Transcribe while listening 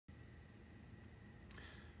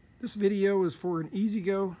This video is for an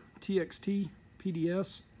EZGO TXT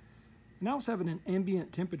PDS, and I was having an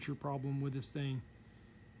ambient temperature problem with this thing.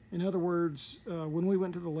 In other words, when we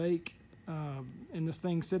went to the lake and this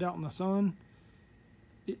thing sit out in the sun,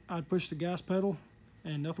 I'd push the gas pedal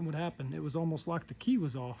and nothing would happen. It was almost like the key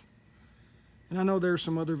was off. And I know there's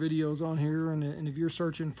some other videos on here, and if you're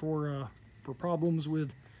searching for problems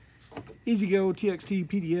with EZGO TXT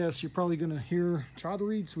PDS, you're probably going to try the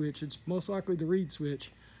reed switch. It's most likely the reed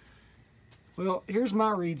switch. Well, here's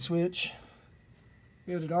my reed switch.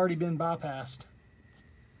 It had already been bypassed.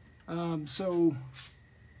 So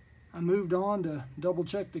I moved on to double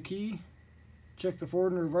check the key, check the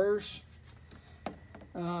forward and reverse.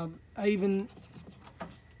 I even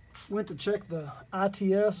went to check the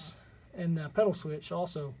ITS and the pedal switch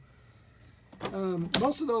also.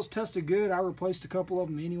 Most of those tested good. I replaced a couple of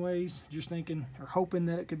them anyways, just thinking or hoping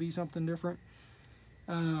that it could be something different.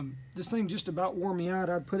 This thing just about wore me out.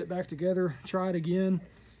 I'd put it back together, try it again,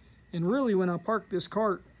 and really when I parked this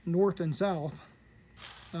cart north and south,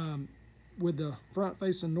 with the front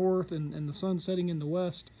facing north and the sun setting in the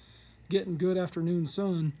west, getting good afternoon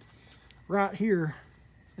sun, right here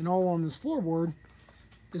and all on this floorboard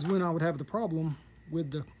is when I would have the problem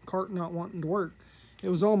with the cart not wanting to work. It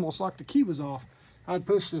was almost like the key was off. I'd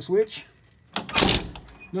push the switch,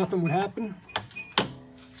 nothing would happen,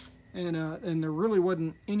 and there really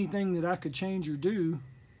wasn't anything that I could change or do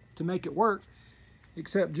to make it work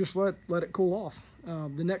except just let it cool off.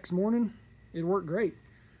 The next morning it worked great.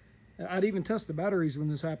 I'd even test the batteries when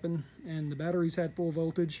this happened, and the batteries had full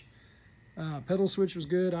voltage. Pedal switch was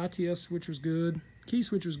good, ITS switch was good, key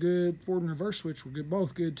switch was good, forward and reverse switch were good,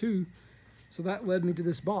 both good too. So that led me to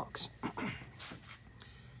this box.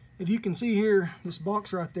 If you can see here, this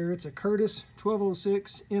box right there, it's a Curtis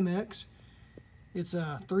 1206 MX. It's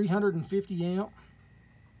a 350 amp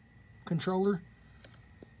controller.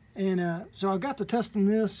 And so I got to testing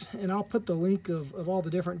this, and I'll put the link of all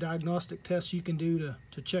the different diagnostic tests you can do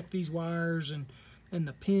to check these wires and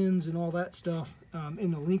the pins and all that stuff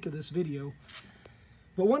in the link of this video.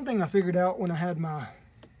 But one thing I figured out when I had my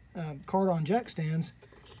cart on jack stands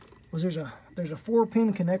was there's a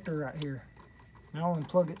 4-pin connector right here. Now I'll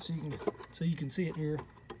unplug it so you can see it here.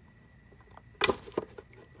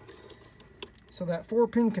 So that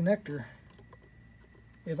 4-pin connector,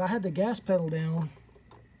 if I had the gas pedal down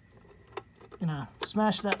and I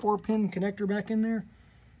smashed that 4-pin connector back in there,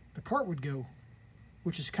 the cart would go,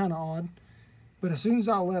 which is kind of odd. But as soon as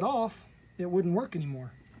I let off, it wouldn't work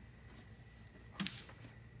anymore.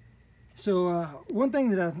 So one thing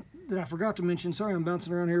that I forgot to mention, sorry I'm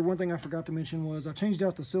bouncing around here, one thing I forgot to mention was I changed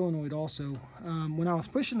out the solenoid also. When I was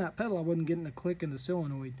pushing that pedal, I wasn't getting a click in the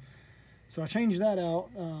solenoid. So I changed that out,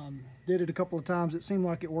 did it a couple of times. It seemed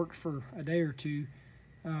like it worked for a day or two,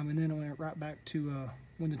 and then it went right back to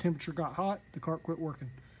when the temperature got hot, the cart quit working.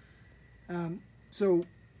 So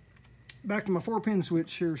back to my 4-pin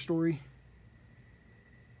switch here story.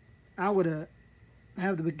 I would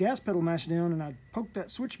have the gas pedal mashed down, and I'd poke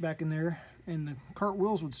that switch back in there, and the cart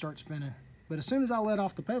wheels would start spinning. But as soon as I let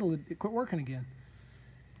off the pedal, it quit working again.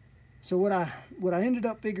 So what I ended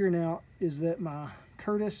up figuring out is that my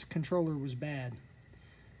Curtis controller was bad.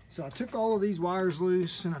 So I took all of these wires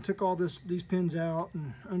loose, and I took all these pins out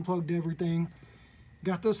and unplugged everything.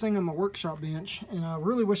 Got this thing on my workshop bench, and I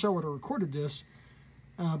really wish I would have recorded this.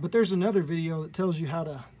 But there's another video that tells you how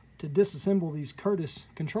to disassemble these Curtis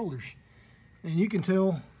controllers. And you can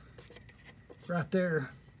tell right there,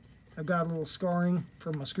 I've got a little scarring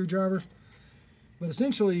from my screwdriver. But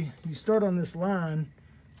essentially, you start on this line,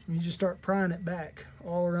 and you just start prying it back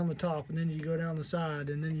all around the top, and then you go down the side,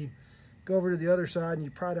 and then you go over to the other side, and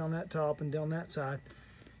you pry down that top and down that side.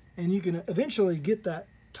 And you can eventually get that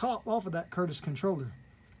top off of that Curtis controller.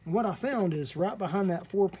 And what I found is right behind that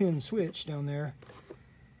 4-pin switch down there,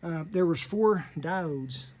 there was 4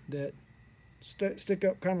 diodes that stick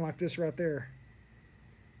up kind of like this right there.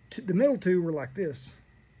 The middle 2 were like this,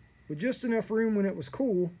 with just enough room when it was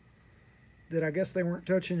cool that I guess they weren't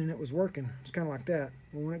touching and it was working. It's kind of like that.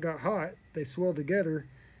 Well, when it got hot, they swelled together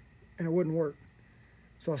and it wouldn't work.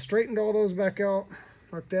 So I straightened all those back out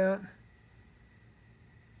like that,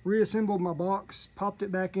 reassembled my box, popped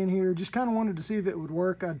it back in here, just kind of wanted to see if it would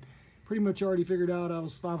work. I'd pretty much already figured out I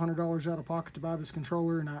was $500 out of pocket to buy this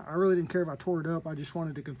controller, and I really didn't care if I tore it up. I just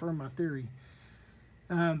wanted to confirm my theory.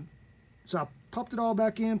 So I popped it all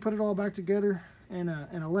back in, put it all back together, and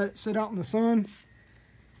I let it sit out in the sun.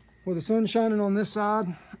 With the sun shining on this side,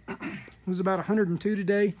 it was about 102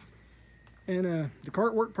 today, and the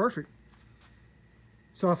cart worked perfect.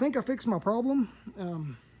 So I think I fixed my problem.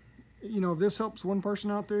 You know, if this helps one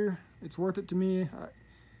person out there, it's worth it to me.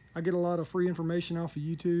 I get a lot of free information off of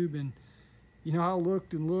YouTube, and you know, I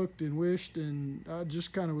looked and wished, and I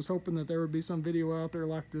just kind of was hoping that there would be some video out there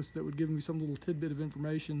like this that would give me some little tidbit of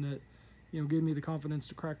information that, you know, give me the confidence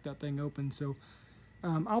to crack that thing open. So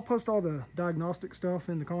I'll post all the diagnostic stuff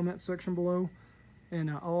in the comments section below,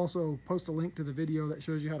 and I'll also post a link to the video that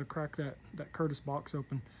shows you how to crack that Curtis box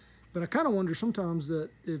open. But I kind of wonder sometimes that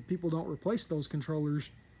if people don't replace those controllers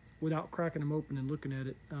without cracking them open and looking at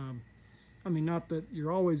it. I mean, not that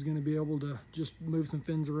you're always going to be able to just move some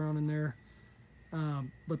fins around in there,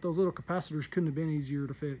 but those little capacitors couldn't have been easier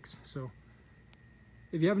to fix. So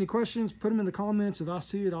if you have any questions, put them in the comments. If I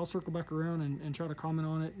see it, I'll circle back around and try to comment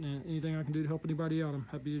on it. And anything I can do to help anybody out, I'm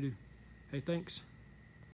happy to do. Hey, thanks.